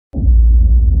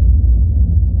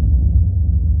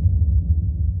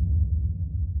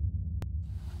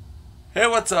Hey,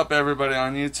 what's up everybody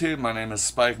on YouTube? My name is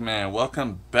Spikeman.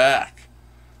 Welcome back.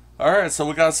 Alright, so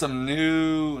we got some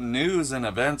new news and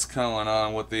events going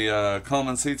on with the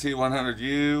Coleman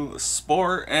CT100U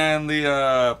Sport and the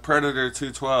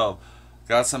PREDATOR212.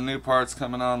 Got some new parts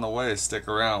coming on the way. Stick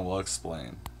around, we'll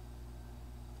explain.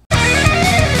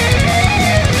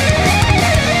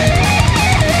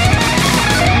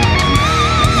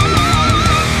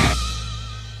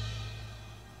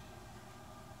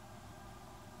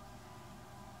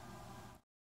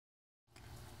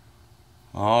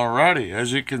 Alrighty,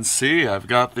 as you can see, I've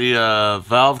got the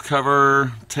valve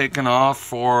cover taken off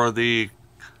for the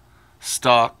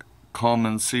stock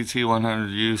Coleman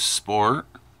CT100U Sport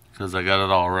because I got it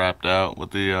all wrapped out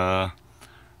with the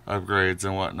upgrades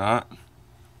and whatnot.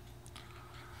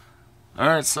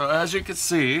 Alright, so as you can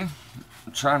see,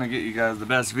 I'm trying to get you guys the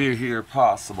best view here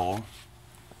possible.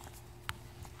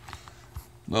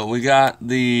 But we have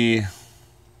the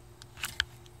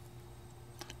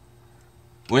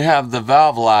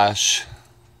valve lash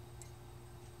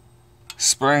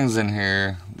springs in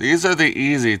here. These are the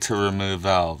easy to remove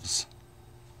valves.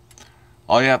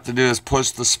 All you have to do is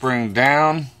push the spring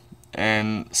down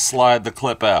and slide the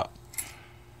clip out.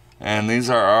 And these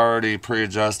are already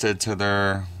pre-adjusted to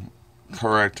their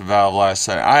correct valve lash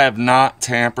setting. I have not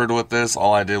tampered with this.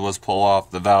 All I did was pull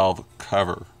off the valve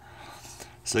cover.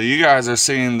 So you guys are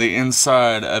seeing the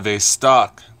inside of a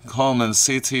stock Coleman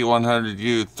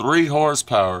CT100U 3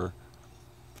 horsepower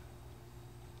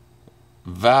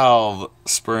valve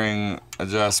spring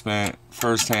adjustment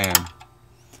firsthand.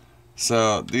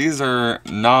 So these are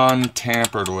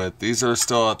non-tampered with. These are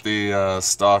still at the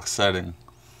stock setting.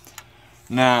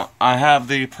 Now I have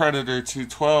the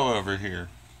PREDATOR212 over here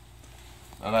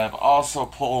that I've also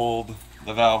pulled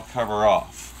the valve cover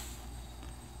off.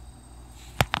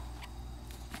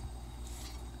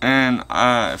 And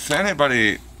if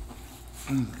anybody,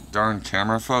 darn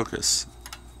camera focus.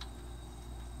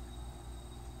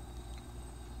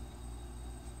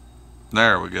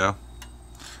 There we go.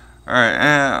 Alright,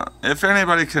 and if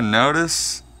anybody can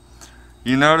notice,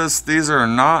 you notice these are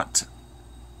not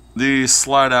the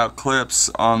slide out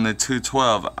clips on the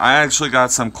 212. I actually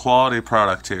got some quality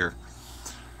product here.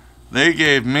 They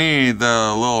gave me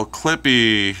the little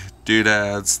clippy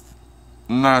doodads.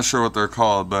 I'm not sure what they're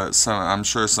called, but I'm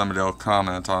sure somebody will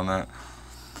comment on that.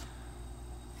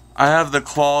 I have the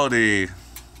quality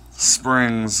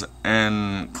springs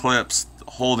and clips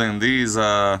holding these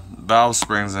valve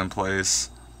springs in place.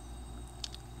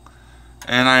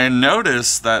 And I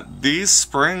noticed that these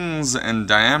springs and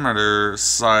diameter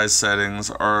size settings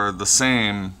are the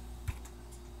same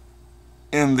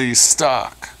in the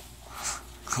stock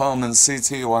Coleman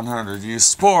CT100U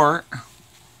Sport.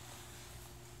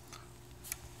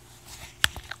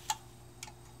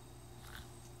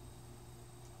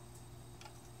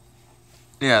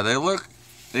 Yeah, they look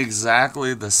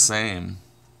exactly the same.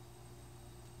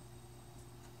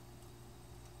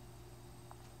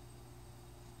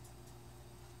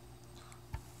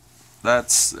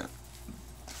 That's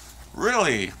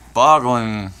really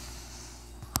boggling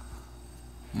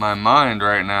my mind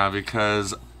right now,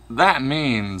 because that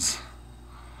means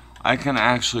I can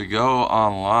actually go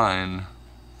online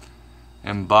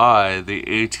and buy the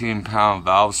 18-pound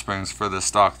valve springs for the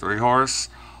stock 3 horse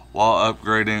while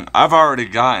upgrading. I've already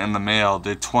got in the mail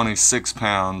the 26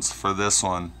 pounds for this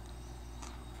one.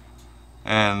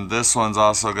 And this one's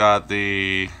also got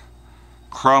the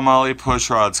chromoly push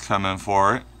rods coming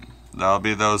for it. That'll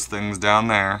be those things down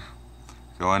there,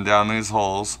 going down these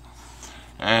holes.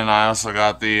 And I also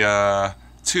got the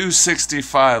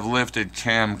 265 lifted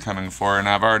cam coming for it, and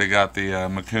I've already got the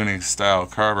Mikuni style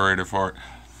carburetor for it.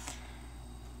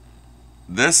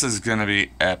 This is gonna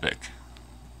be epic,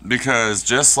 because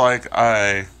just like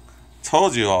I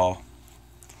told you all,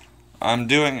 I'm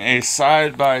doing a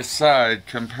side-by-side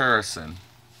comparison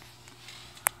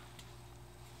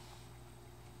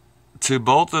to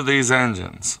both of these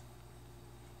engines.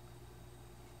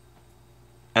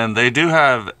 And they do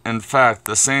have, in fact,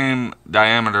 the same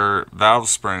diameter valve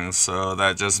springs, so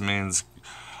that just means...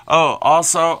 Oh,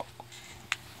 also,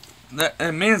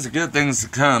 it means good things to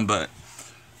come, but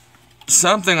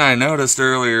something I noticed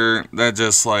earlier that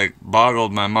just like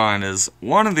boggled my mind is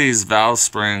one of these valve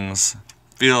springs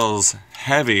feels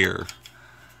heavier.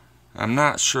 I'm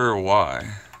not sure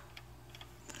why.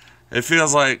 It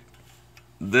feels like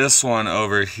this one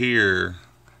over here,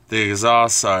 the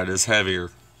exhaust side, is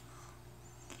heavier.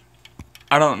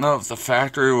 I don't know if the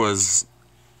factory was...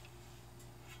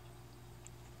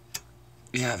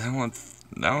 Yeah, that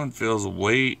one feels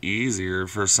way easier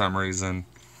for some reason.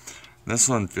 This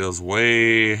one feels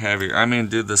way heavier. I mean,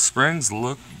 do the springs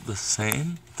look the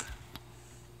same?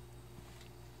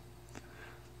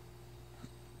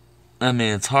 I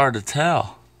mean, it's hard to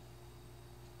tell.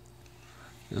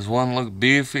 Does one look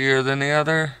beefier than the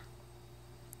other?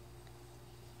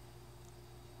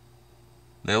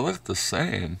 They look the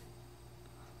same,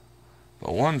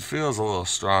 but one feels a little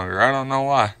stronger. I don't know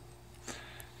why.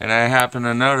 And I happen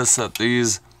to notice that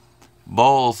these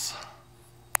both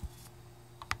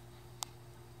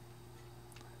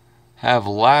have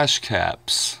lash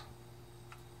caps.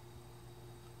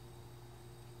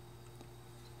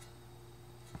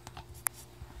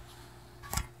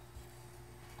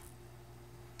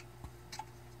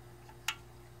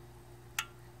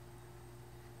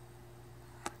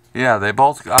 Yeah, they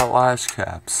both got lash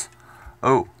caps.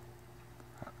 Oh,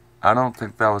 I don't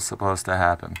think that was supposed to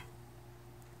happen.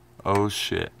 Oh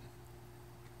shit.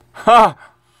 Ha!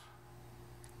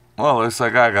 Well, looks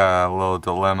like I got a little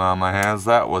dilemma on my hands.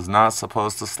 That was not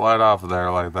supposed to slide off of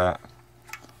there like that.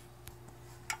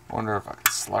 Wonder if I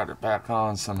could slide it back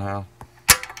on somehow.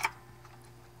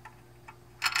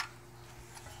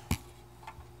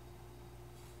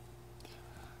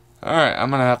 Alright, I'm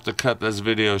going to have to cut this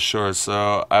video short,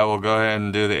 so I will go ahead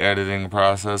and do the editing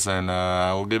process, and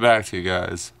I will get back to you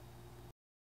guys.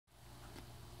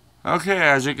 Okay,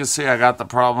 as you can see, I got the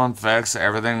problem fixed.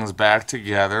 Everything's back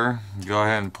together. Go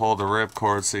ahead and pull the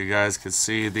ripcord so you guys can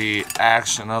see the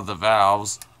action of the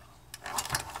valves.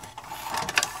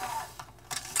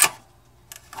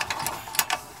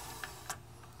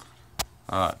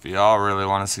 If y'all really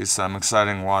want to see something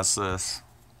exciting, watch this.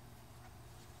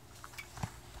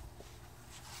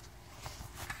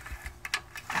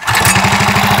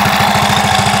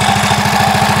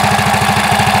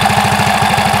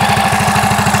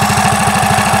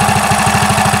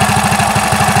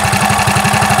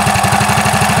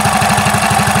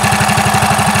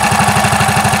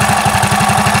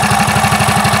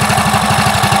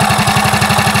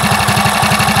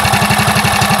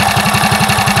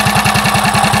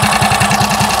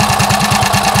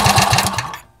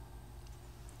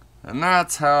 And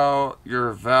that's how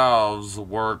your valves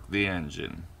work the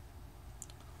engine.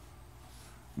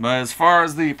 But as far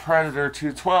as the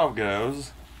PREDATOR212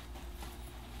 goes,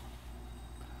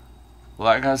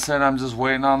 like I said, I'm just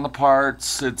waiting on the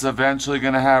parts. It's eventually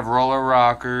going to have roller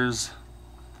rockers.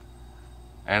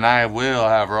 And I will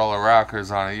have roller rockers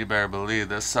on it. You better believe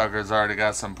this sucker's already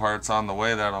got some parts on the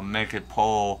way that'll make it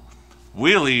pull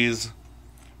wheelies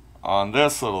on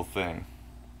this little thing.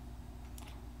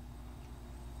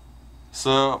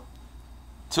 So,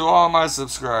 to all my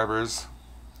subscribers,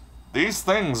 these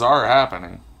things are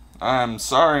happening. I'm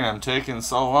sorry I'm taking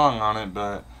so long on it,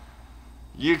 but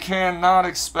you cannot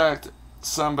expect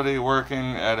somebody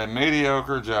working at a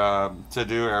mediocre job to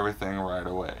do everything right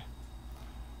away.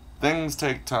 Things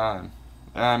take time.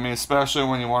 I mean, especially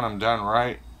when you want them done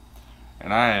right.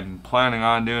 And I am planning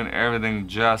on doing everything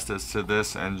justice to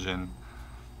this engine.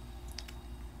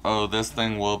 Oh, this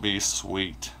thing will be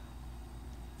sweet.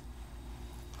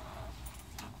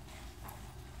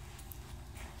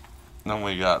 Then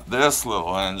we got this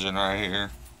little engine right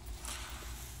here.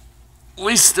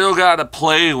 We still got to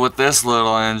play with this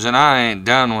little engine. I ain't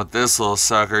done with this little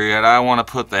sucker yet. I want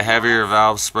to put the heavier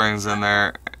valve springs in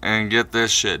there and get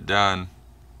this shit done.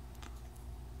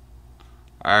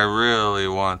 I really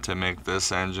want to make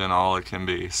this engine all it can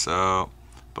be. So,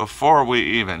 before we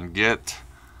even get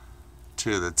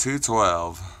to the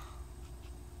 212...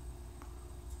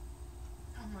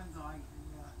 Oh my god,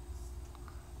 you're nuts.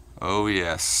 Oh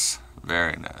yes.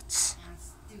 Very nuts.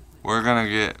 We're gonna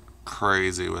get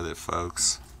crazy with it,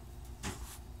 folks.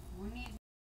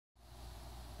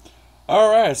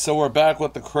 Alright, so we're back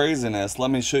with the craziness.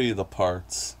 Let me show you the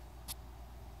parts.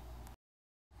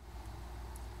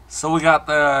 So we got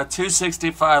the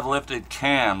 265 lifted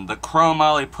cam, the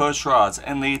chromoly push rods,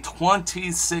 and the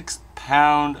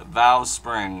 26-pound valve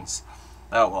springs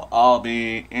that will all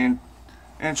be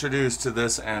introduced to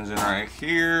this engine right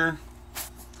here.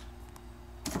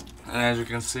 And as you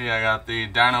can see, I got the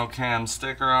dyno cam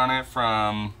sticker on it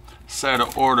from said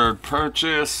ordered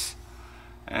purchase.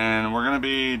 And we're going to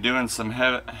be doing some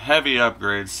heavy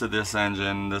upgrades to this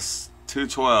engine, this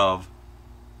 212.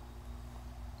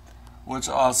 Which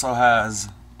also has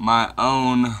my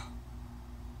own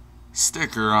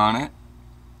sticker on it.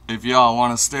 If y'all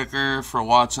want a sticker for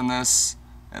watching this,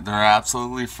 they're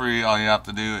absolutely free. All you have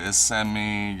to do is send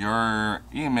me your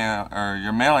email or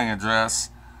your mailing address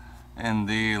in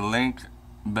the link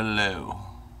below.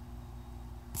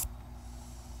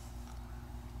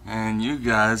 And you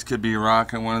guys could be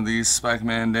rocking one of these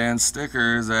Spikeman Dan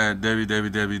stickers at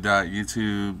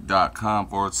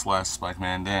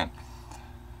www.youtube.com/SpikemanDan.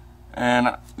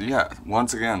 And yeah,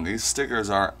 once again, these stickers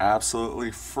are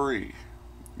absolutely free.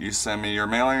 You send me your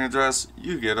mailing address,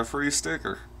 you get a free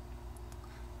sticker.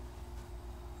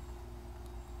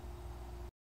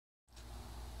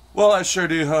 Well, I sure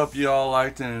do hope you all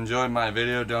liked and enjoyed my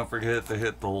video. Don't forget to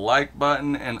hit the like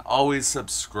button and always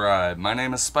subscribe. My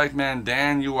name is Spikeman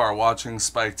Dan. You are watching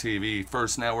Spike TV,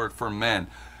 First Network for Men.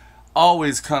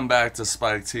 Always come back to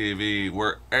Spike TV,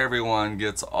 where everyone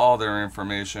gets all their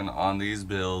information on these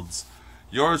builds.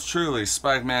 Yours truly,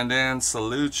 Spikeman Dan,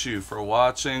 salutes you for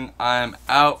watching. I'm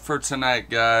out for tonight,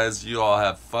 guys. You all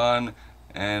have fun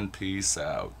and peace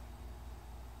out.